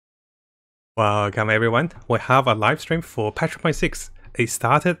Welcome everyone, we have a live stream for patch 1.6. It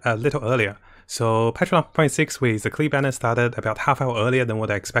started a little earlier. So patch 1.6 with the Klee banner started about half hour earlier than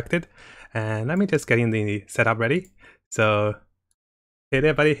what I expected. And let me just get in the setup ready. So hey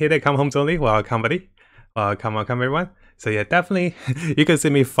there buddy, hey there, come homes only. Welcome buddy. Welcome everyone. So yeah, definitely you can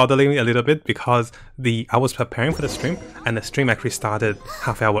see me fuddling a little bit because I was preparing for the stream and the stream actually started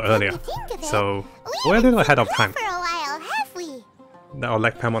half hour earlier. So we're a little ahead of time. For a while, have we? No,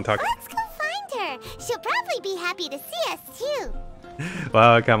 like Pamon talk. Let's go find her. She'll probably be happy to see us too.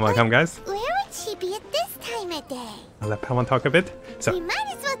 Welcome guys. Where would she be at this time of day? I'll let Pamon talk a bit. So We might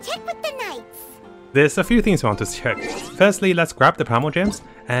as well check with the knights. there's a few things we want to check. Firstly, let's grab the Primal Gems,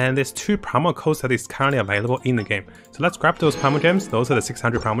 and there's 2 Primal Codes that is currently available in the game. So let's grab those Primal Gems, those are the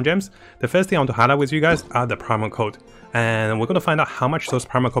 600 Primal Gems. The first thing I want to highlight with you guys are the Primal Code, and we're going to find out how much those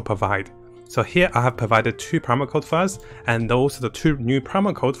Primal Code provide. So here I have provided 2 Primal Code for us, and those are the 2 new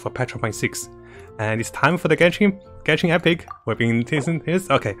Primal Codes for patch 1.6. And it's time for the GenshinEpic. We've been teasing this.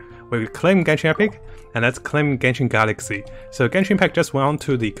 Okay, we claim GenshinEpic, and let's claim GenshinGalaxy. So GenshinEpic just went on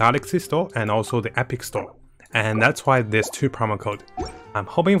to the Galaxy store and also the Epic store. And that's why there's 2 promo code. I'm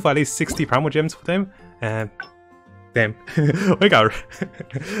hoping for at least 60 promo gems for them. And damn, we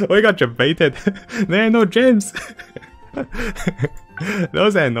got debated. There ain't no gems.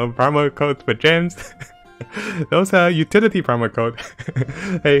 Those ain't no promo code for gems. Those are utility promo code.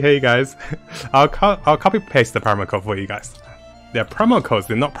 hey guys, I'll copy paste the promo code for you guys. They're promo codes,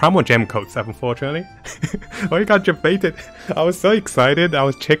 they're not promo gem codes, unfortunately. We got debated. I was so excited. I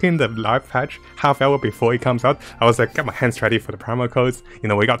was checking the live patch half hour before it comes out. I was like, get my hands ready for the promo codes. You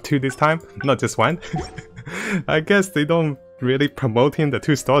know, we got 2 this time, not just 1. I guess they don't really promoting the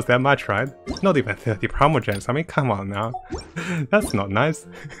 2 stores that much, right? Not even 30 promo gems. I mean, come on now. That's not nice.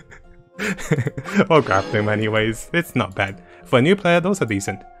 We'll grab them anyways. It's not bad. For a new player, those are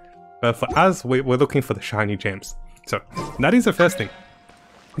decent. But for us, we're looking for the shiny gems. So that is the first thing.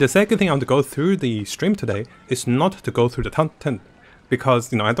 The second thing I want to go through the stream today is not to go through the content,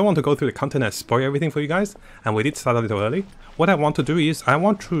 because I don't want to go through the content and spoil everything for you guys, and we did start a little early. What I want to do is I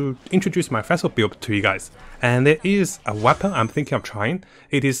want to introduce my Fischl build to you guys, and there is a weapon I'm thinking of trying.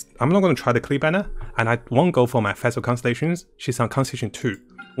 I'm not going to try the Klee banner, and I won't go for my Fischl constellations. She's on constellation 2.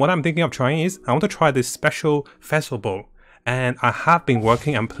 What I'm thinking of trying is I want to try this special Fischl Bow. And I have been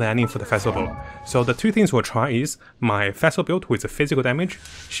working and planning for the Fischl Bow. So the 2 things we'll try is my Fischl build with the physical damage.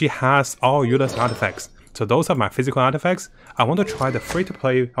 She has all useless artifacts. So those are my physical artifacts. I want to try the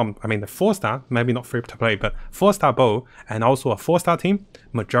free-to-play, the 4-star, maybe not free-to-play, but 4-star bow, and also a 4-star team,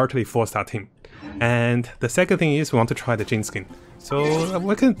 majority 4-star team. And the second thing is we want to try the Jin skin. So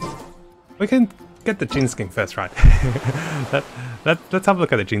we can get the Jin skin first, right? Let's have a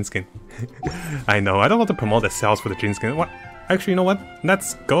look at the Jin skin. I know, I don't want to promote the sales for the Jin skin. What? Actually, you know what?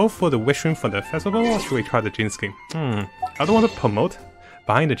 Let's go for the wishing for the festival, or should we try the Jin skin? I don't want to promote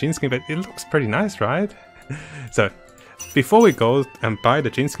buying the Jin skin, but it looks pretty nice, right? So, before we go and buy the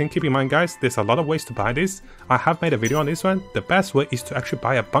Jin skin, keep in mind guys, there's a lot of ways to buy this. I have made a video on this one. The best way is to actually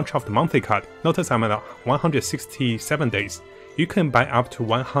buy a bunch of the monthly card. Notice I'm at 167 days. You can buy up to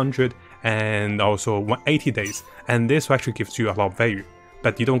 100 and also 180 days, and this actually gives you a lot of value,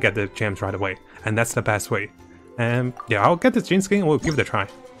 but you don't get the gems right away, and that's the best way. And yeah, I'll get the Jin skin and we'll give it a try.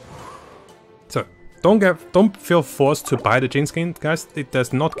 So don't feel forced to buy the Jin skin, guys. It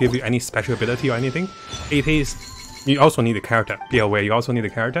does not give you any special ability or anything. You also need a character. Be aware, you also need a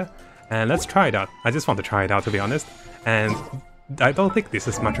character. And let's try it out. I just want to try it out, to be honest. And I don't think this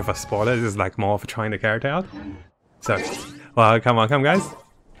is much of a spoiler. This is like more of trying the character out. So, well, come on guys.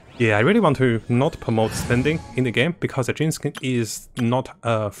 Yeah, I really want to not promote spending in the game, because the Jin skin is not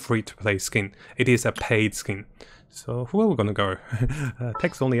a free-to-play skin. It is a paid skin. So who are we gonna go?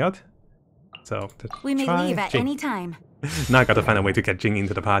 Text only out. So we may leave at any time. Now I gotta find a way to get Jin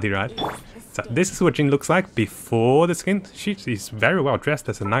into the party, right? So this is what Jin looks like before the skin. She is very well dressed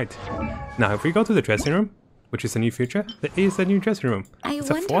as a knight. Now if we go to the dressing room, which is a new feature, there is a new dressing room. It's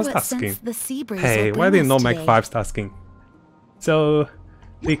a 4-star skin. Hey, why did they not make 5-star skin? So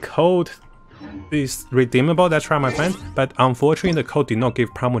the code is redeemable, that's right my friend, but unfortunately the code did not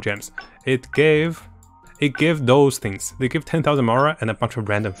give primal gems. It gave those things. They give 10,000 Mora and a bunch of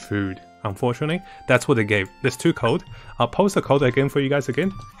random food. Unfortunately, that's what they gave. There's 2 code. I'll post the code again for you guys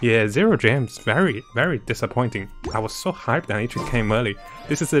again. Yeah, 0 gems. Very disappointing. I was so hyped and it came early.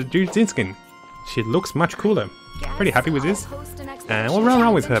 This is a Jin skin. She looks much cooler. Pretty happy with this. And we'll run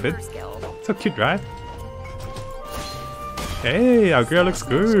around with her a bit. So cute, right? Hey, our girl looks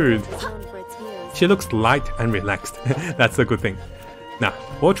good. She looks light and relaxed. That's a good thing. Now,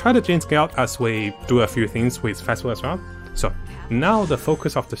 we'll try to Jin skin out as we do a few things with Fischl as well. So now the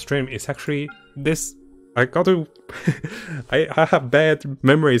focus of the stream is actually this. I got to I have bad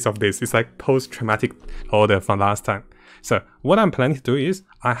memories of this. It's like post-traumatic order from last time. So what I'm planning to do is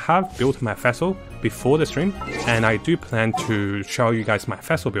I have built my Fischl before the stream, and I do plan to show you guys my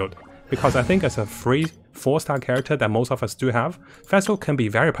Fischl build, because I think as a free 4-star character that most of us do have, Fischl can be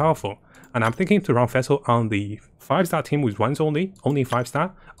very powerful. And I'm thinking to run Fischl on the 5-star team with ones only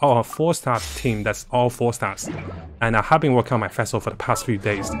 5-star, or a 4-star team that's all 4 stars. And I have been working on my Fischl for the past few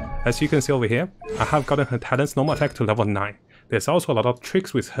days. As you can see over here, I have gotten her talent's normal attack to level 9. There's also a lot of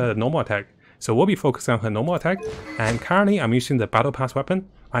tricks with her normal attack, so we'll be focusing on her normal attack, and currently I'm using the battle pass weapon.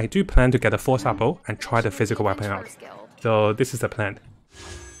 I do plan to get a 4-star bow and try the physical weapon out. So this is the plan.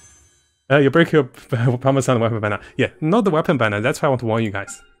 You break your promise on the weapon banner. Yeah, not the weapon banner, that's why I want to warn you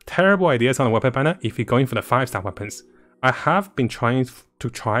guys. Terrible ideas on the weapon banner if you're going for the 5-star weapons. I have been trying to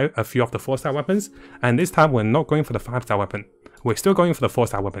try a few of the 4-star weapons, and this time we're not going for the 5-star weapon. We're still going for the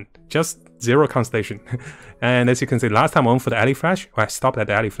 4-star weapon, just 0 constellation. And as you can see, last time I went for the alley flash, I stopped at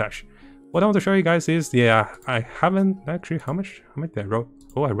the alley flash. What I want to show you guys is, yeah, I haven't actually, how much did I roll?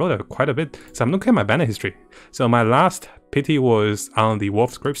 Oh, I rolled quite a bit. So I'm looking at my banner history. So my last pity was on the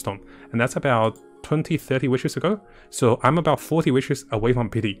Wolf's Gravestone, and that's about 20-30 wishes ago. So I'm about 40 wishes away from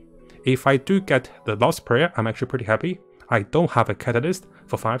pity. If I do get the Lost Prayer, I'm actually pretty happy. I don't have a catalyst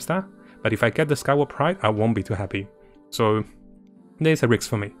for 5-star, but if I get the Skyward Pride, I won't be too happy. So there's a risk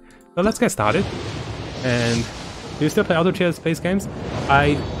for me. So let's get started. And do you still play auto chess based games?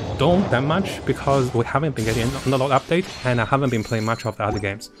 I don't that much because we haven't been getting an Underlord update, and I haven't been playing much of the other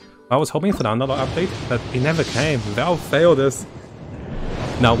games. I was hoping for the Underlord update, but it never came. Valve failed us.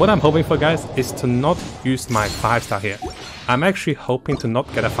 Now what I'm hoping for, guys, is to not use my 5-star here. I'm actually hoping to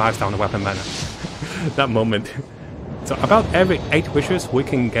not get a 5-star on the weapon banner. That moment. So about every 8 wishes we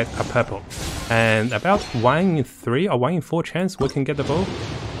can get a purple, and about 1 in 3 or 1 in 4 chance we can get the bow.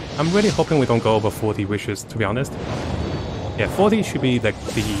 I'm really hoping we don't go over 40 wishes, to be honest. Yeah, 40 should be like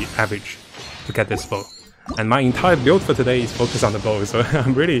the average to get this bow. And my entire build for today is focused on the bow, so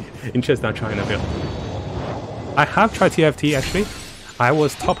I'm really interested in trying the build. I have tried TFT actually. I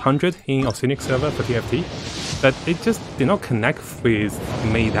was top 100 in Oceanic server for TFT, but it just did not connect with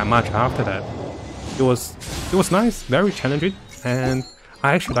me that much after that. It was nice, very challenging, and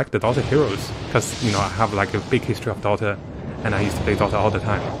I actually like the Dota heroes, because, you know, I have like a big history of Dota, and I used to play Dota all the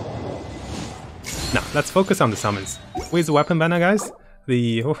time. Now, let's focus on the summons. With the weapon banner, guys, I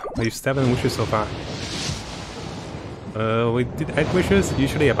used 7 wishes so far. We did 8 wishes,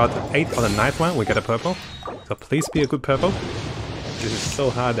 usually about the 8th or the 9th one we get a purple. So please be a good purple. This is so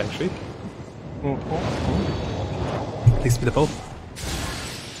hard actually. Please be the bow.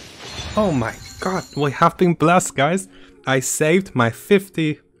 Oh my god, we have been blessed, guys. I saved my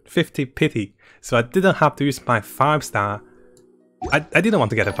 50 pity, so I didn't have to use my 5-star. I didn't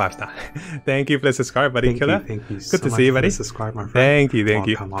want to get a 5-star. Thank you for the subscribe, buddy. Killer. Thank you Good to see you, buddy. Subscribe, my friend. Thank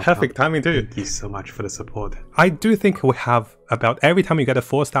you. Perfect timing too. Thank you so much for the support. I do think we have about every time you get a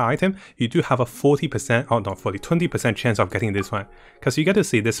 4-star item, you do have a 40%, oh not 40, 20% chance of getting this one. Because you get to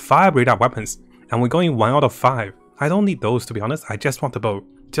see this 5 radar weapons, and we're going 1 out of 5. I don't need those, to be honest. I just want the bow.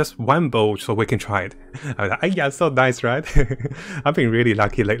 Just 1 bow so we can try it. I was like, yeah, so nice, right? I've been really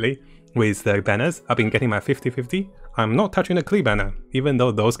lucky lately with the banners. I've been getting my 50-50. I'm not touching the Klee banner, even though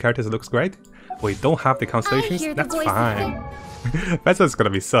those characters looks great. We don't have the constellations, that's fine. Vessel's gonna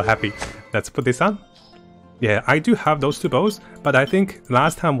be so happy. Let's put this on. Yeah, I do have those 2 bows, but I think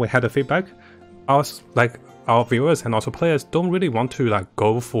last time we had a feedback, our viewers and also players don't really want to like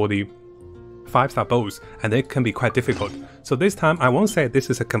go for the 5-star bows, and it can be quite difficult. So this time I won't say this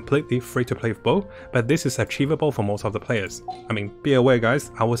is a completely free-to-play bow, but this is achievable for most of the players. I mean, be aware,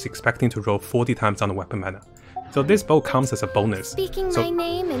 guys, I was expecting to roll 40 times on the weapon banner. So this bow comes as a bonus. So my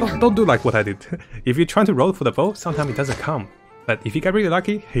name and don't do like what I did. If you're trying to roll for the bow, sometimes it doesn't come. But if you get really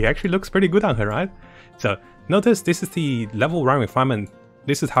lucky, he actually looks pretty good on her, right? So notice this is the level 1 refinement.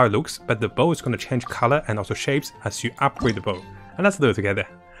 This is how it looks, but the bow is going to change color and also shapes as you upgrade the bow. And let's do it together.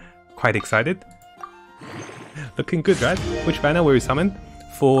 Quite excited. Looking good, right? Which banner will we summon?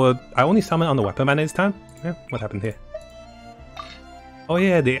 I only summon on the weapon banner this time. Yeah, what happened here? Oh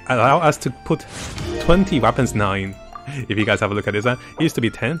yeah, they allow us to put 20 weapons now in. If you guys have a look at this one, it used to be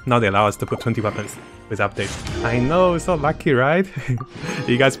 10, now they allow us to put 20 weapons with update. I know, so lucky, right?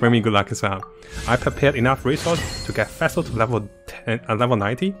 You guys bring me good luck as well. I prepared enough resource to get Fischl to level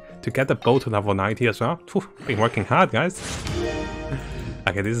 90, to get the bow to level 90 as well. Whew, been working hard, guys.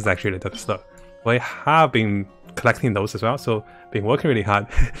 Okay, this is actually a little slow. We have been collecting those as well, so been working really hard.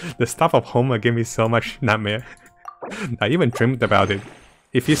 The stuff of Homer gave me so much nightmare. I even dreamed about it.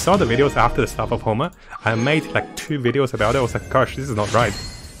 If you saw the videos after the Staff of Homer, I made like 2 videos about it. I was like, gosh, this is not right.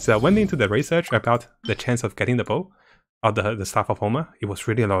 So I went into the research about the chance of getting the bow, or the Staff of Homer. It was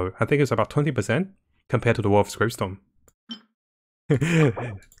really low. I think it's about 20% compared to the Wolf's Gravestone.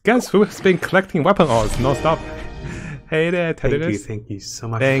 Guess who's been collecting weapon ores non-stop? Hey there, Teddy. Thank you so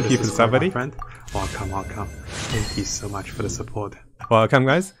much. Thank you for somebody. Friend. Welcome. Thank you so much for the support. Welcome,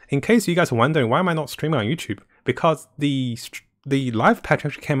 guys. In case you guys are wondering why am I not streaming on YouTube, because the live patch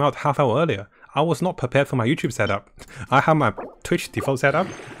actually came out half hour earlier. I was not prepared for my YouTube setup. I have my Twitch default setup,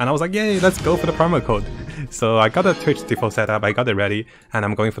 and I was like, yay, let's go for the promo code. So I got a Twitch default setup, I got it ready, and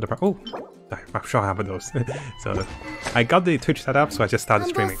I'm going for the promo. Oh, I'm sure I have those. So I got the Twitch setup, so I just started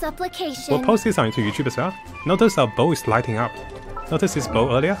streaming. We'll post this onto YouTube as well. Notice our bow is lighting up. Notice this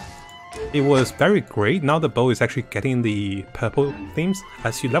bow earlier? It was very great. Now the bow is actually getting the purple themes.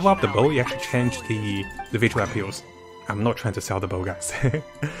 As you level up the bow, you actually change the visual appeals. I'm not trying to sell the bow, guys.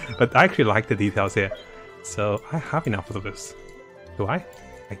 But I actually like the details here. So I have enough of this. Do I?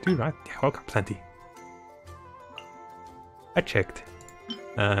 I do, right? Yeah, well, got plenty. I checked.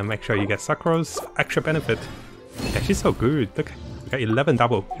 Make sure you get Sakura's extra benefit. Yeah, she's so good. Look, we got 11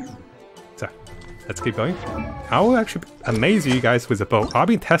 double. So, let's keep going. I will actually amaze you guys with the bow. I've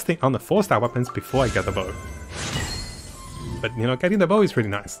been testing on the 4-star weapons before I get the bow. But, you know, getting the bow is really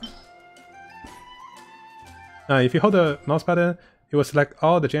nice. If you hold the mouse button, it will select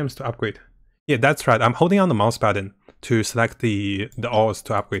all the gems to upgrade. Yeah, that's right. I'm holding on the mouse button to select the ores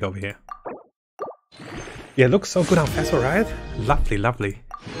to upgrade over here. Yeah, it looks so good on Fischl, right? Lovely, lovely.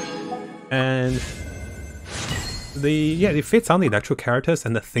 And it fits on the electro characters,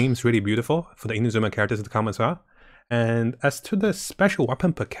 and the theme's really beautiful for the Inazuma characters to come as well. And as to the special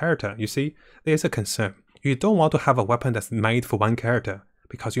weapon per character, you see, there's a concern. You don't want to have a weapon that's made for one character,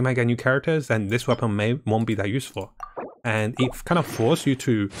 because you might get new characters and this weapon won't be that useful. And it kind of forces you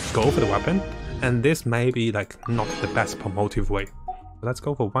to go for the weapon, and this may be like not the best promotive way. Let's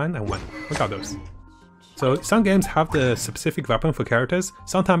go for 1 and 1. Look at those. So some games have the specific weapon for characters.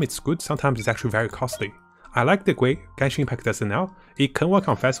 Sometimes it's good, sometimes it's actually very costly. I like the way GenshinEpic does it now. It can work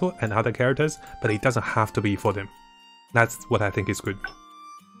on Fischl and other characters, but it doesn't have to be for them. That's what I think is good.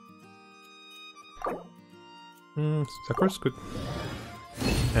 Sakura's good.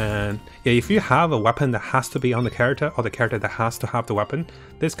 And yeah, if you have a weapon that has to be on the character, or the character that has to have the weapon,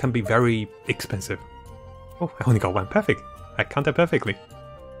 this can be very expensive. Oh, I only got 1. Perfect. I counted perfectly.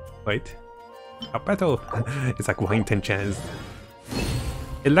 Wait. A battle. It's like 1 in 10 chance.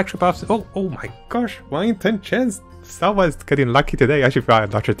 Electro buffs. Oh my gosh, 1 in 10 chance. Someone's getting lucky today. I should buy a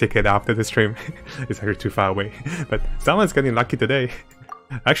lottery ticket after the stream. It's actually too far away. But someone's getting lucky today.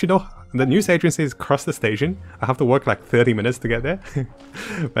 Actually, no, the news agency is across the station. I have to work like 30 minutes to get there.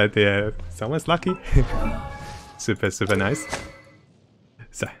 But yeah, someone's lucky. Super nice.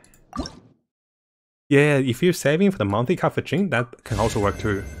 So, yeah, if you're saving for the monthly card for Jin, that can also work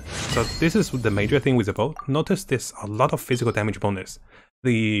too. So this is the major thing with the bow. Notice there's a lot of physical damage bonus.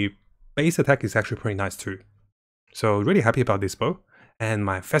 The base attack is actually pretty nice too. So really happy about this bow. And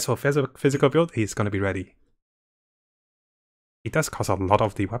my physical build is going to be ready. It does cost a lot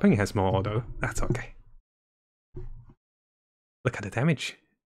of the weapon enhancement, though. That's okay. Look at the damage.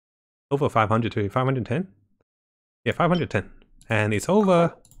 Over 500 to 510? Yeah, 510. And it's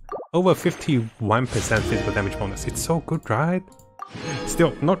over 51% physical damage bonus. It's so good, right?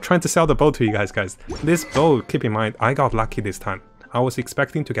 Still, not trying to sell the bow to you guys. This bow, keep in mind, I got lucky this time. I was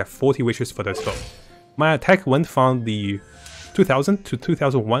expecting to get 40 wishes for this bow. My attack went from the 2000 to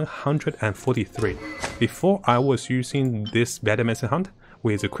 2143. Before I was using this Better Medicine Hunt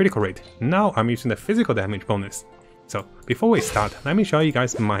with a critical rate. Now I'm using the physical damage bonus. So before we start, let me show you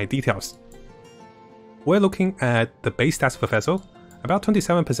guys my details. We're looking at the base stats for Fischl. About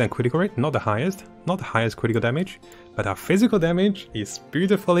 27% critical rate, not the highest critical damage, but our physical damage is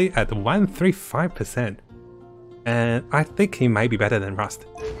beautifully at 135%. And I think he might be better than Rust,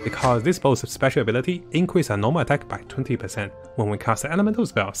 because this bow's special ability increases our normal attack by 20% when we cast the elemental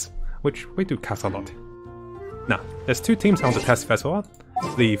spells, which we do cast a lot. Now, there's 2 teams I want to test Fischl on.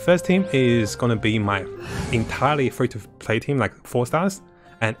 The first team is gonna be my entirely free-to-play team, like 4 stars,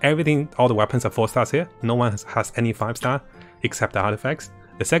 and everything, all the weapons are 4 stars here. No one has any 5-star except the artifacts.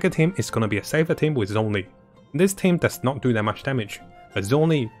 The second team is gonna be a safer team with Zonli. This team does not do that much damage, but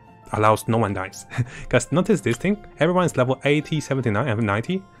Zonli allows no one dies. Because notice this team, everyone's level 80, 79, and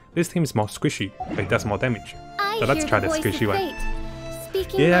 90. This team is more squishy, but it does more damage. So let's try the squishy one.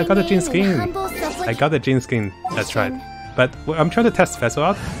 Yeah, I got the Jin skin. That's right. But I'm trying to test Fischl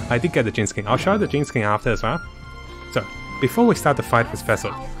out. I did get the Jin skin. I'll show you the Jin skin after as well. So, before we start the fight with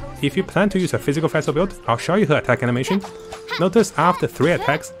Fischl, if you plan to use a physical Fischl build, I'll show you her attack animation. Notice after 3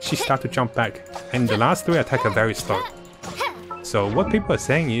 attacks, she starts to jump back, and the last 3 attacks are very slow. So what people are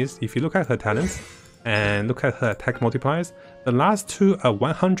saying is, if you look at her talents, and look at her attack multipliers, the last 2 are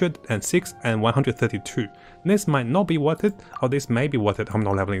 106 and 132. This might not be worth it, or this may be worth it. I'm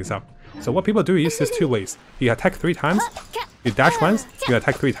not leveling this up. So what people do is there's 2 ways. You attack 3 times, you dash once, you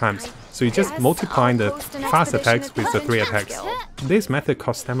attack 3 times. So you just multiplying the fast attacks with the 3 attacks. This method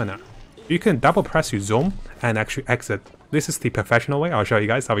costs stamina. You can double press your zoom and actually exit. This is the professional way. I'll show you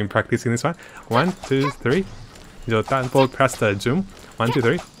guys. I've been practicing this one. 1, 2, 3. You double press the zoom. 1, 2,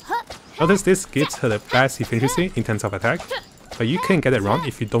 3. Notice this gives her the best efficiency in terms of attack, but you can get it wrong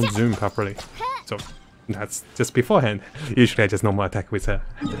if you don't zoom properly. So that's just beforehand. Usually I just normal attack with her.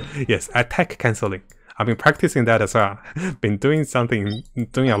 Yes, attack cancelling. I've been practicing that as well. Been doing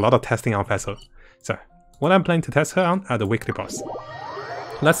a lot of testing on Fischl. So what I'm planning to test her on are the weekly boss.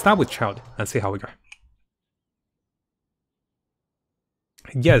 Let's start with Child and see how we go.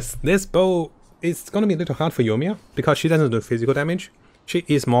 Yes, this bow is gonna be a little hard for Yoimiya because she doesn't do physical damage. She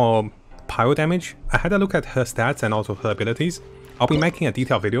is more pyro damage. I had a look at her stats and also her abilities. I'll be making a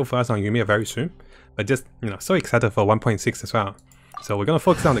detailed video for us on Yoimiya very soon, but just, so excited for 1.6 as well. So we're gonna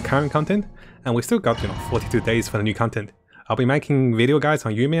focus on the current content, and we still got 42 days for the new content. I'll be making video guides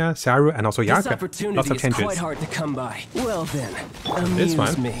on Yoimiya, Saru, and also Yaka. Lots of changes. Quite hard to come by. Well then, this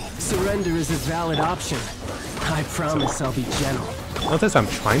one. Me. Surrender is a valid option. I promise I'll be gentle. Notice I'm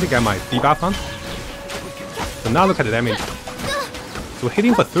trying to get my debuff on. So now look at the damage. So we're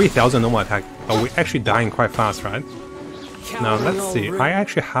hitting for 3000 normal attack, but we're actually dying quite fast, right? Now let's see, I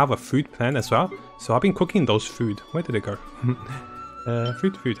actually have a food plan as well, so I've been cooking those food. Where did it go?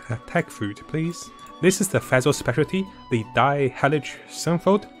 Food, attack food, please. This is the Fischl specialty, the Dihalic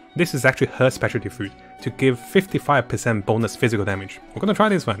Sunfold. This is actually her specialty food, to give 55% bonus physical damage. We're gonna try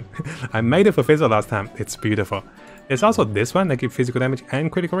this one. I made it for Fischl last time, it's beautiful. There's also this one that gives physical damage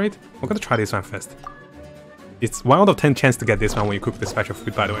and critical rate. We're gonna try this one first. It's 1 out of 10 chance to get this one when you cook the special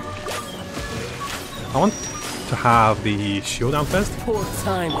food, by the way. I want to have the shield down first. Poor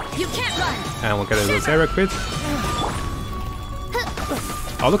time. You can't run. And we'll get a little zero crit.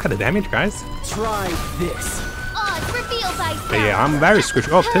 Oh, look at the damage, guys. Try this. But yeah, I'm very squishy.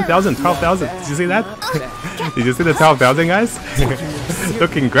 Oh, 10,000, 12,000. Did you see that? Did you see the 12,000, guys?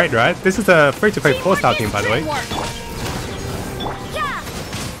 Looking great, right? This is a free-to-play 4-star team, by the way.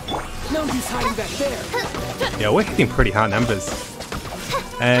 No use hiding back there. Yeah, we're hitting pretty high numbers.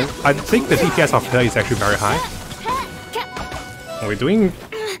 And I think the DPS of her is actually very high. We're doing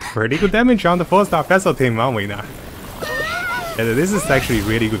pretty good damage on the 4-star Fischl team, aren't we now? Yeah, this is actually a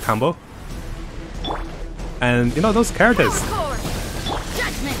really good combo. And those characters.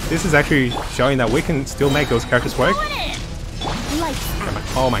 This is actually showing that we can still make those characters work.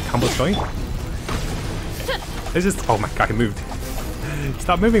 Oh, my combo's going. This is, oh my god, he moved.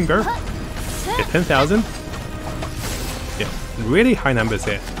 Stop moving, bro. Yeah, 10,000. Yeah, really high numbers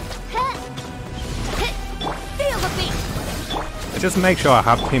here. Just make sure I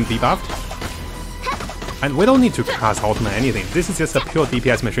have him debuffed. And we don't need to cast ultimate anything. This is just a pure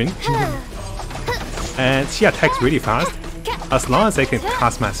DPS machine. And she attacks really fast. As long as I can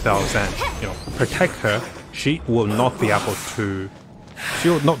cast my spells and protect her, she will not be able to. She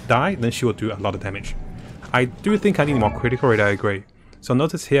will not die. Then she will do a lot of damage. I do think I need more critical rate. I agree. So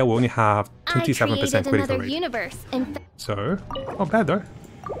notice here we only have 27% critical rate. So not bad though.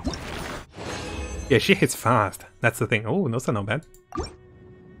 Yeah, she hits fast. That's the thing. Oh, those are not bad.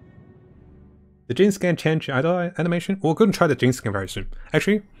 The Jin scan change idol animation. We're going to try the Jin skin very soon.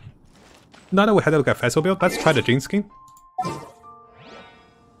 Actually, now that we had a look at Fischl build, let's try the Jin skin. I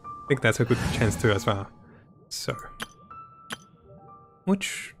think that's a good chance too as well. So,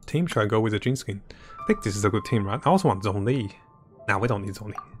 which team should I go with the Jin skin? I think this is a good team, right? I also want Zhongli. Nah, we don't need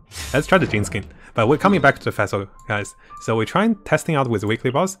Zhongli. Let's try the Jin skin. But we're coming back to the Fischl, guys. So we're trying testing out with the weekly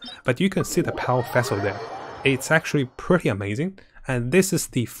boss, but you can see the power of Fischl there. It's actually pretty amazing. And this is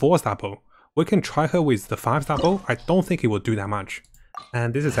the 4-star bow. We can try her with the 5-star bow. I don't think it will do that much.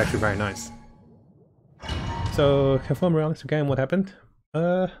 And this is actually very nice. So, confirm reality game, what happened?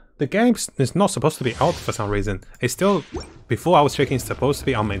 The game is not supposed to be out for some reason. It's still, before I was checking, it's supposed to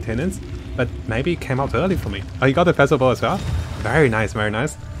be on maintenance, but maybe it came out early for me. Oh, you got the Fischl bow as well? Very nice, very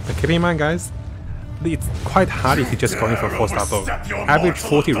nice. But keep in mind, guys, it's quite hard if you're just going for a 4-star bow. Average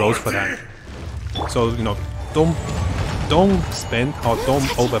 40 rolls for that. So, don't spend or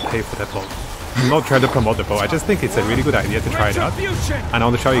don't overpay for that bow. I'm not trying to promote the bow, I just think it's a really good idea to try it out. And I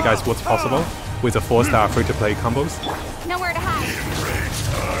want to show you guys what's possible with the 4-star free-to-play combos. Nowhere to hide.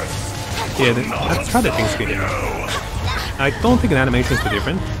 Yeah, let's try the Jin skin. I don't think the animation is too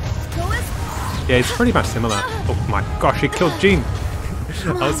different. Yeah, it's pretty much similar. Oh my gosh, he killed Jin!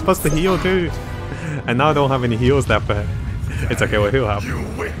 I was supposed to heal too! And now I don't have any heals left, but it's okay, we'll heal up.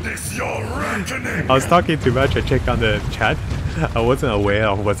 I was talking too much, I checked on the chat. I wasn't aware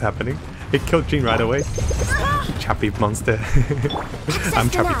of what's happening. He killed Jin right away. Chappy monster. I'm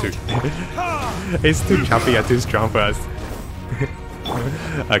chappy too. It's too chappy and too strong for us.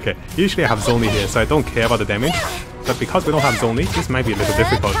 Okay, usually I have Zonly here, so I don't care about the damage. But because we don't have Zonly, this might be a little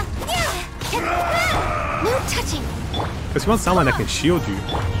difficult. Because you want someone that can shield you.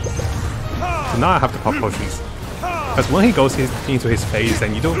 So now I have to pop potions. Because when he goes into his phase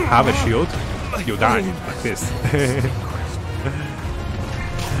and you don't have a shield, you die like this.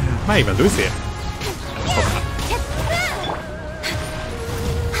 Might even lose here.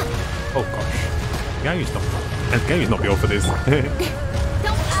 Oh gosh. Gary's not. And Gary's not built for this.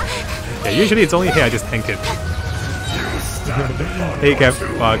 Yeah, usually it's only here I just tank it. Hey Kev,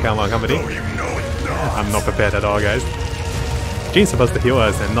 welcome company. I'm not prepared at all, guys. Jin's supposed to heal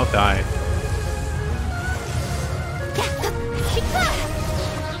us and not die.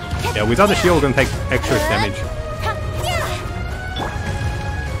 Yeah, without the shield we're gonna take extra damage.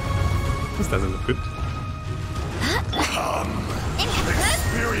 This doesn't look good.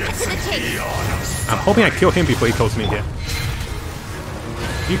 I'm hoping I kill him before he kills me here.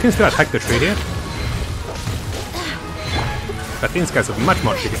 You can still attack the tree here. I think this guy's much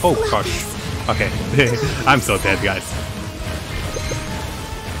more tricky. Oh gosh. Okay. I'm so dead, guys.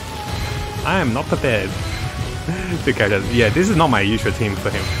 I am not prepared. The guy does. Yeah, this is not my usual team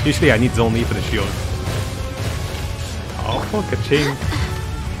for him. Usually I need Zonly for the shield. Oh, poor Kaching.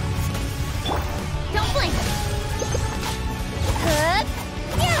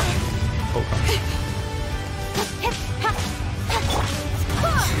 Oh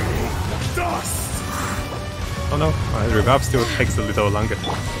gosh. Oh no, my revive still takes a little longer.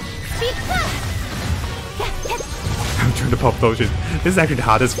 I'm trying to pop potion. This is actually the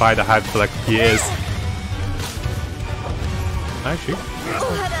hardest fight I had for like years. Actually,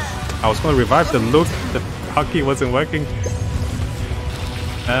 I was gonna revive the look, the hockey wasn't working.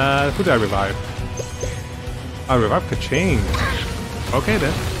 Who did I revive? I revived Kaching. Okay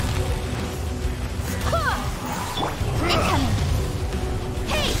then.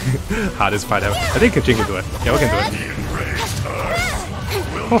 Hardest fight ever. I think Kaching can do it. Yeah, we can do it.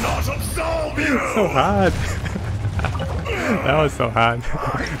 Oh. So hard. That was so hard.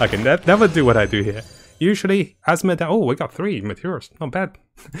 I can never do what I do here. Usually, Azmodan. Oh, we got 3 materials. Not bad.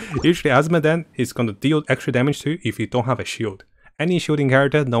 Usually, Azmodan is going to deal extra damage to you if you don't have a shield. Any shielding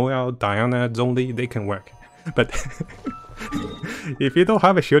character, Noelle, Diana, Zonly, they can work. But if you don't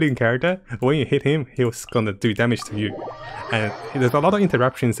have a shielding character, when you hit him, he's going to do damage to you. And there's a lot of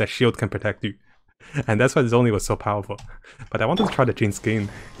interruptions that shield can protect you. And that's why Zonly was so powerful. But I wanted to try the Jin skin.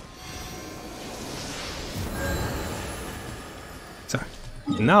 So,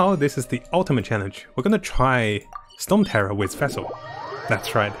 now this is the ultimate challenge. We're gonna try Storm Terror with Fischl.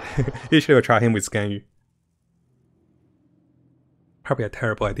 That's right. Usually we'll try him with Ganyu. Probably a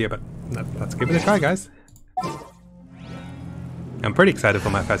terrible idea, but let's give it a try, guys. I'm pretty excited for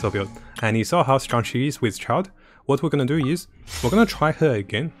my Fischl build. And you saw how strong she is with Child. What we're gonna do is, we're gonna try her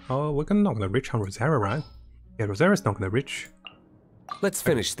again. Oh, we're not gonna reach on Rosera, right? Yeah, Rosera's not gonna reach. Let's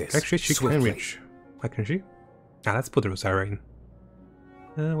finish this. Actually, she can reach. Why can she? Ah, let's put the Rosera in.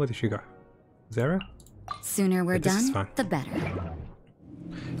 What did she got? Rosera? Sooner we're done, the better.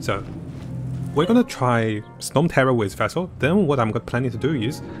 So, we're gonna try Storm Terror with Fischl. Then what I'm planning to do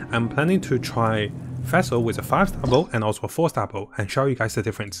is, I'm planning to try Fischl with a 5-star bow and also a 4-star bow and show you guys the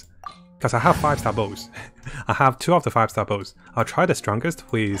difference. Because I have 5-star bows. I have 2 of the 5-star bows. I'll try the strongest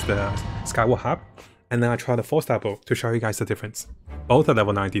with the Skyward Harp, and then I'll try the 4-star bow to show you guys the difference. Both are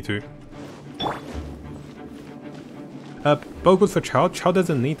level 92. Bow good for Child. Child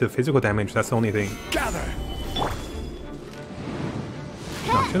doesn't need the physical damage, that's the only thing. Gather.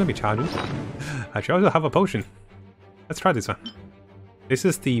 No, shouldn't be charging. I should also have a potion. Let's try this one. This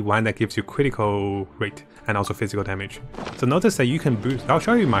is the one that gives you critical rate and also physical damage. So notice that you can boost. I'll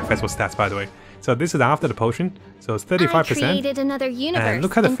show you my Fischl stats, by the way. So this is after the potion. So it's 35%. Another universe and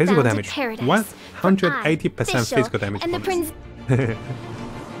look at the physical damage. 180% Fischl, physical damage. And the prince.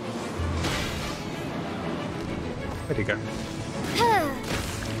 Where'd he go? Yeah,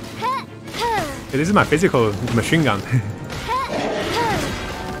 this is my physical machine gun.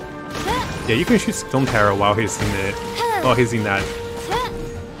 Yeah, you can shoot Storm Terror while he's in the that.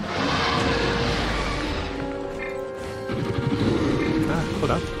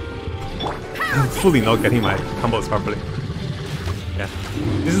 Hold on. I'm fully not getting my combos properly. Yeah,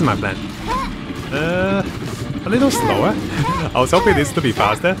 this is my plan. A little slower. I was hoping this to be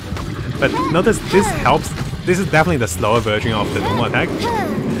faster, But notice this helps. This is definitely the slower version of the normal attack.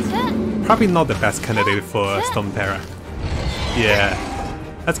 Probably not the best candidate for Stone Terror. Yeah.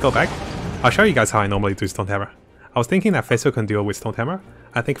 Let's go back. I'll show you guys how I normally do Stone Terror. I was thinking that Fischl can deal with Stone Terror.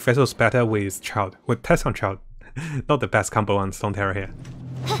 I think Fischl's better with Child, with Test on Child. Not the best combo on Stone Terror here.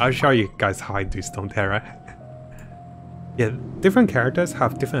 I'll show you guys how I do Stone Terror. Yeah, different characters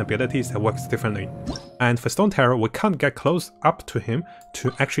have different abilities that works differently. And for Stone Terror, we can't get close up to him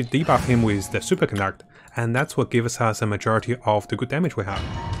to actually debuff him with the Superconduct. And that's what gives us a majority of the good damage we have.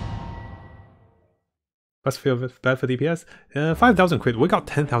 Must feel bad for DPS. 5,000 crit. We got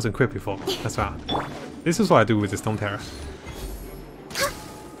 10,000 crit before. That's right. This is what I do with the Stone Terror.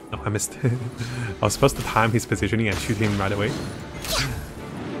 Oh, I missed. I was supposed to time his positioning and shoot him right away.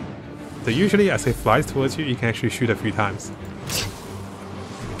 So usually as he flies towards you, you can actually shoot a few times.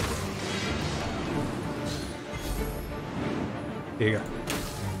 Here you go.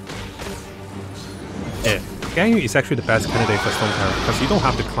 Yeah, Ganyu is actually the best candidate for Stone Terror because you don't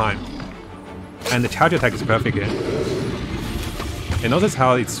have to climb. And the charge attack is perfect here. And notice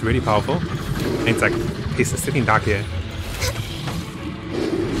how it's really powerful. And it's like, he's sitting dark here.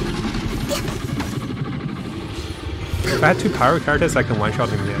 If I had 2 pyro characters, I can one-shot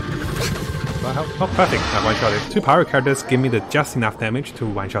him here. Well, how perfect, I one-shot him. 2 pyro characters give me the just enough damage to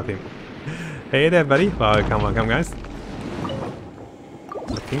one-shot him. Hey there, buddy. Welcome, guys.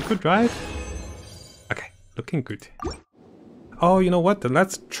 Looking good, right? Okay, looking good. Oh, you know what? Then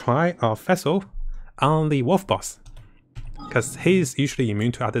let's try our Fischl on the Wolf Boss. Because he's usually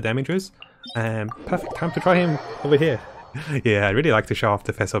immune to other damages. And perfect time to try him over here. Yeah, I really like to show off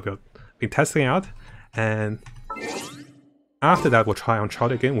the Fischl build. Been testing out, and after that we'll try on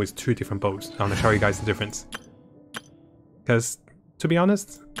Child again with 2 different bows. I'm gonna show you guys the difference. Because, to be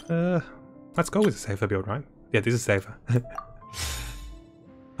honest, let's go with a safer build, right? Yeah, this is safer.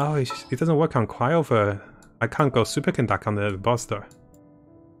 Oh, it doesn't work on Cryo for... I can't go Superconduct on the boss though.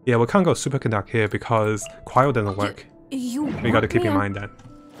 Yeah, we can't go Superconduct here because Cryo doesn't work. We gotta keep in mind that.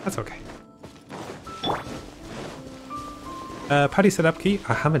 That's okay. Party setup key,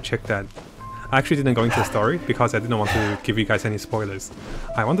 I haven't checked that. I actually didn't go into the story because I didn't want to give you guys any spoilers.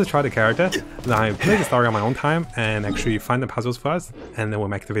 I want to try the character, then I play the story on my own time and actually find the puzzles first, and then we'll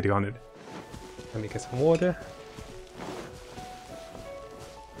make the video on it. Let me get some water.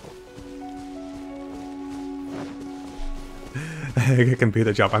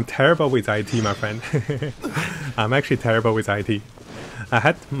 Computer job. I'm terrible with IT, my friend. I'm actually terrible with IT. I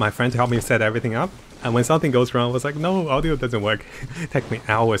had my friend help me set everything up, and when something goes wrong, I was like, no, audio doesn't work. It took me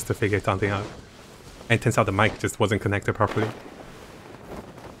hours to figure something out. And it turns out the mic just wasn't connected properly.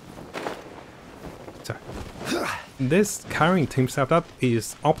 So, this carrying team setup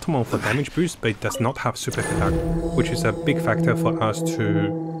is optimal for damage boost, but it does not have Superconduct, which is a big factor for us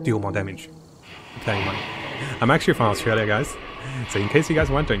to deal more damage. Keep that in mind. I'm actually from Australia, guys. So in case you guys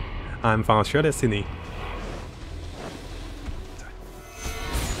are wondering, I'm from Australia, Sydney.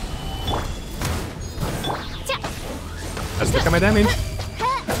 Let's look at my damage.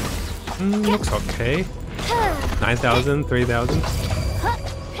 Looks okay. 9,000, 3,000.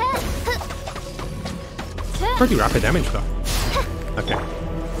 Pretty rapid damage though. Okay.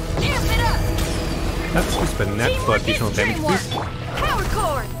 Let's use the net for additional damage boost.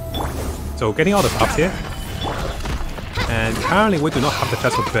 So getting all the buffs here. And currently we do not have the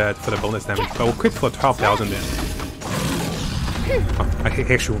Fischl bird for the bonus damage, but we'll quit for 12,000 then. Oh, I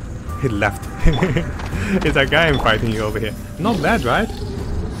actually hit left. It's that guy I'm fighting you over here. Not bad, right?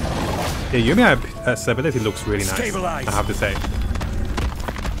 Yeah, Yumi's ability looks really nice, I have to say.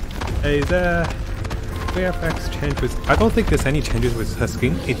 Is there VFX change with... I don't think there's any changes with her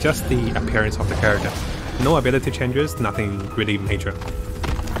skin, it's just the appearance of the character. No ability changes, nothing really major.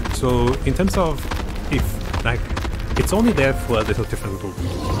 So in terms of if, like, it's only there for a little different look.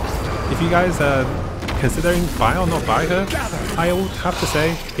 If you guys are considering buy or not buy her, I would have to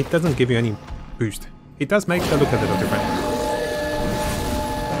say it doesn't give you any boost. It does make her look a little different.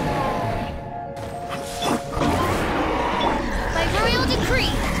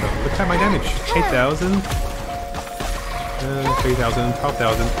 So look at my damage. 8,000, 3,000,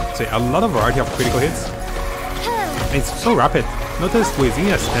 12,000. So a lot of variety of critical hits. And it's so rapid. Notice within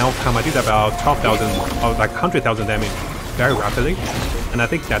a snell time I did about 12,000 or like 100,000 damage very rapidly. And I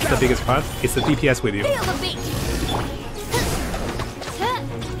think that's the biggest part. It's the DPS with you.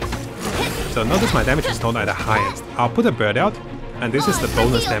 So notice my damage is not at the highest. I'll put a bird out, and this is the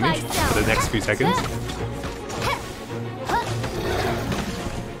bonus damage for the next few seconds.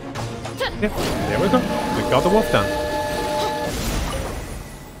 Yep, there we go. We got the wolf done.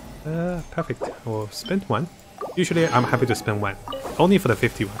 Perfect. We'll spend one. Usually I'm happy to spend one. Only for the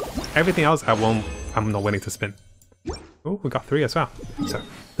 50 one. Everything else I'm not willing to spin. Oh, we got 3 as well. So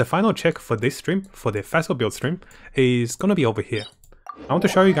the final check for this stream, for the Fischl build stream, is gonna be over here. I want to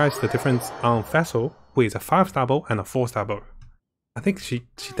show you guys the difference on Fischl with a 5-star bow and a 4-star bow. I think she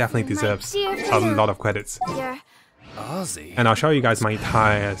definitely deserves a lot of credits. And I'll show you guys my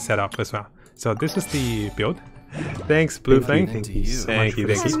entire setup as well. So this is the build. Thanks, Blue Flame. Thank you so much for the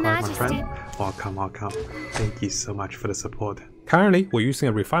Thank you. subscribe, my friend. Welcome, welcome. Thank you so much for the support. Currently, we're using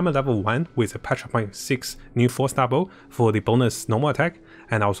a refinement level 1 with a patch 1.6 new 4-star bow for the bonus normal attack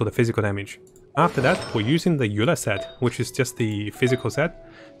and also the physical damage. After that, we're using the Eula set, which is just the physical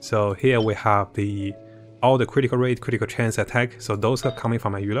set. So here we have all the critical rate, critical chance, attack. So those are coming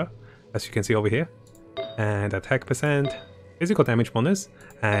from my Eula, as you can see over here. And attack percent, physical damage bonus,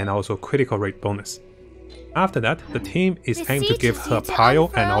 and also critical rate bonus. After that, the team is aimed to give her Pile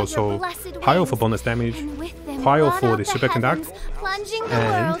and also Pile for bonus damage, Pile for the superconduct,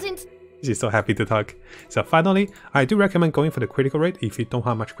 and she's so happy to talk. So finally, I do recommend going for the critical rate if you don't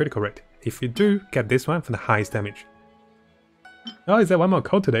have much critical rate. If you do, get this one for the highest damage. Oh, is there one more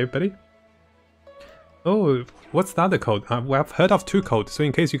code today, buddy? Oh, what's the other code? Well, I've heard of 2 codes, so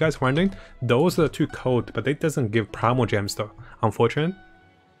in case you guys are wondering, those are 2 codes, but it doesn't give primal gems though, unfortunately.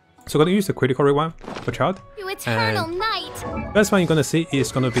 So I'm gonna use the critical rate one for child. You eternal night. First one you're gonna see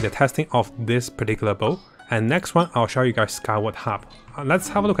is gonna be the testing of this particular bow, and next one I'll show you guys Skyward Harp. Let's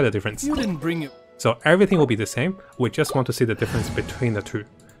have a look at the difference. You didn't bring it. So everything will be the same. We just want to see the difference between the 2.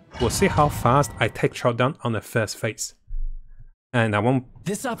 We'll see how fast I take child down on the first phase. And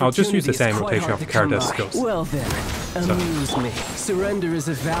I'll just use the same rotation of character skills. Well then, amuse me. Surrender is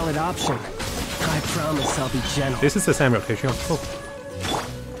a valid option. I promise I'll be gentle. This is the same rotation of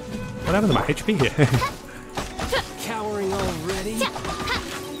what happened to my HP here? Cowering already? I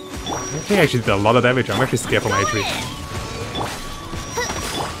think I actually did a lot of damage. I'm actually scared for my HP.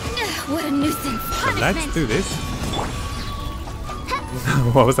 What a nuisance. So let's do this.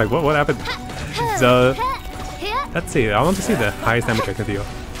 I was like, what happened? So let's see. I want to see the highest damage I can deal.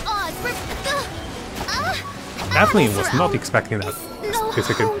 Definitely was not expecting that. This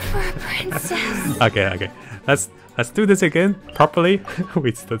again. Okay. Let's do this again properly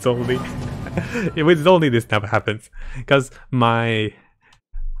with the zombie. With only this never happens, because my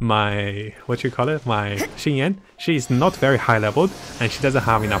what you call it, my Xinyan, she's not very high leveled and she doesn't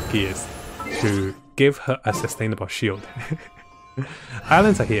have enough gears to give her a sustainable shield.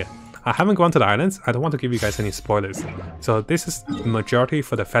 Islands are here. I haven't gone to the islands. I don't want to give you guys any spoilers. So this is majority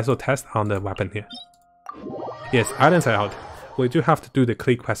for the Fischl test on the weapon here. Yes, islands are out. We do have to do the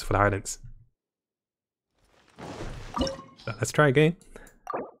Klee quest for the islands. So let's try again.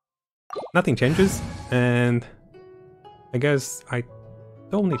 Nothing changes, and I guess I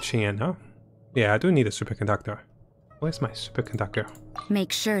don't need Xian, huh? Yeah, I do need a superconductor. Where's my superconductor?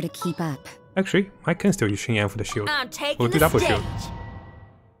 Make sure to keep up. Actually, I can still use Xian for the shield. I'm taking We'll do double shield.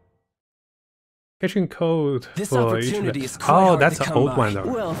 Catching code for each of them. Oh, that's an old one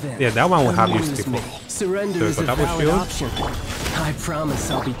though. Well then, yeah, that one we have used before. Surrender is a double valid shield. option. I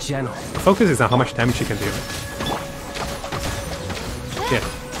promise I'll be gentle. Focus is on how much damage you can deal. Yeah,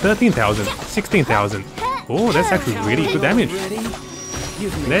 13,000, 16,000. Oh, that's actually really good damage.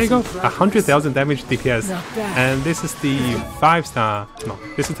 There you go, 100,000 damage DPS. And this is the 5-star, no,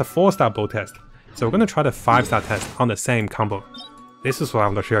 this is the 4-star bow test. So we're gonna try the 5-star test on the same combo. This is what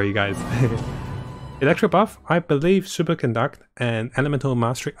I'm gonna show you guys. Electric buff, I believe Superconduct and Elemental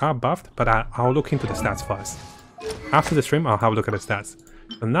Mastery are buffed, but I'll look into the stats first. After the stream, I'll have a look at the stats.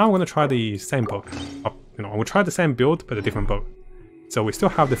 So now I'm gonna try the same bow. We'll try the same build, but a different bow. So we still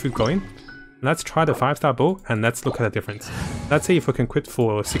have the food going. Let's try the 5-star bow and let's look at the difference. Let's see if we can quit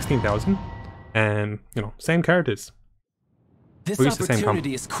for 16,000 and, same characters. This we'll use the same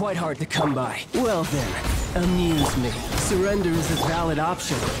opportunity is quite hard to come by. Well then, amuse me. Surrender is a valid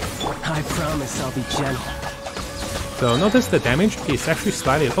option. I promise I'll be gentle. So notice the damage is actually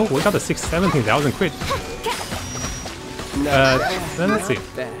slightly... Oh, we got a 17,000 crit. Let's see.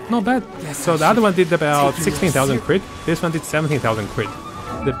 Not bad. So the other one did about 16,000 crit. This one did 17,000 crit.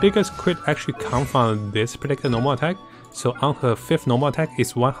 The biggest crit actually comes from this particular normal attack. So on her 5th normal attack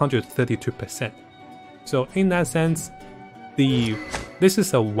is 132%. So in that sense, this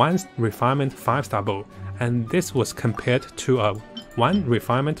is a 1 refinement 5-star bow, and this was compared to a 1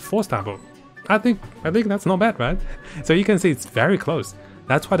 refinement 4-star bow. I think that's not bad, right? So you can see it's very close.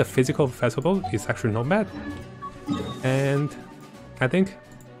 That's why the physical festival is actually not bad. And I think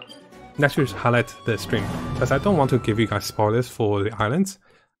that should highlight the stream, because I don't want to give you guys spoilers for the islands.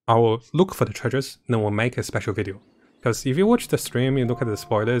 I will look for the treasures, then we'll make a special video. Because if you watch the stream, you look at the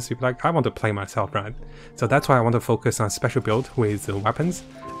spoilers, you're like, I want to play myself, right? So that's why I want to focus on special build with the weapons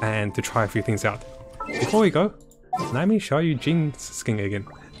and to try a few things out. Before we go, let me show you Jin's skin again,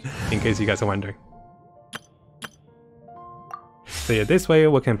 in case you guys are wondering. So yeah, this way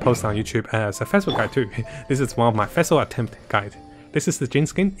we can post on YouTube as a festival guide too. This is one of my festival attempt guide. This is the Jin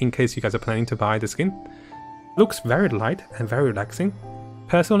skin, in case you guys are planning to buy the skin. Looks very light and very relaxing.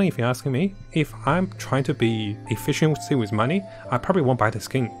 Personally, if you're asking me, if I'm trying to be efficient with money, I probably won't buy the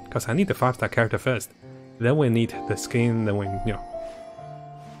skin, because I need the 5-star character first. Then we need the skin, then we, you know.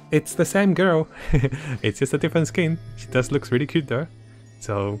 It's the same girl, it's just a different skin. She does look really cute though.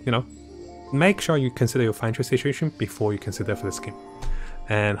 So, you know, make sure you consider your financial situation before you consider for the skin.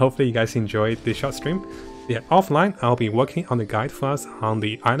 And hopefully you guys enjoyed this short stream. Yeah, offline, I'll be working on the guide for us on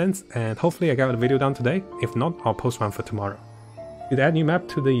the islands, and hopefully I got a video done today. If not, I'll post one for tomorrow. Did add new map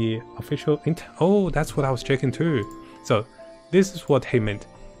to the official Oh, that's what I was checking too. So this is what he meant.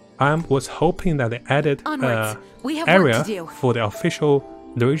 I was hoping that they added area for the official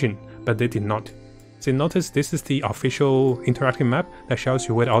region, but they did not. So notice this is the official interactive map that shows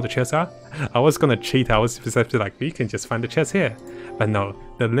you where all the chests are. I was gonna cheat, I was specifically like, we can just find the chests here. But no,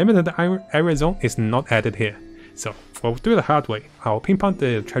 the limited area zone is not added here. So we'll do it the hard way. I'll pinpoint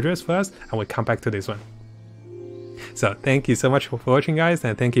the treasures first and we'll come back to this one. So thank you so much for watching guys,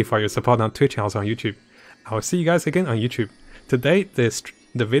 and thank you for your support on Twitch and also on YouTube. I will see you guys again on YouTube. Today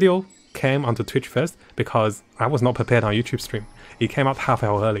the video came onto Twitch first because I was not prepared on YouTube stream. It came out half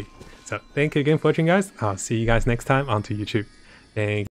hour early. So thank you again for watching guys. I'll see you guys next time onto YouTube. Thank you.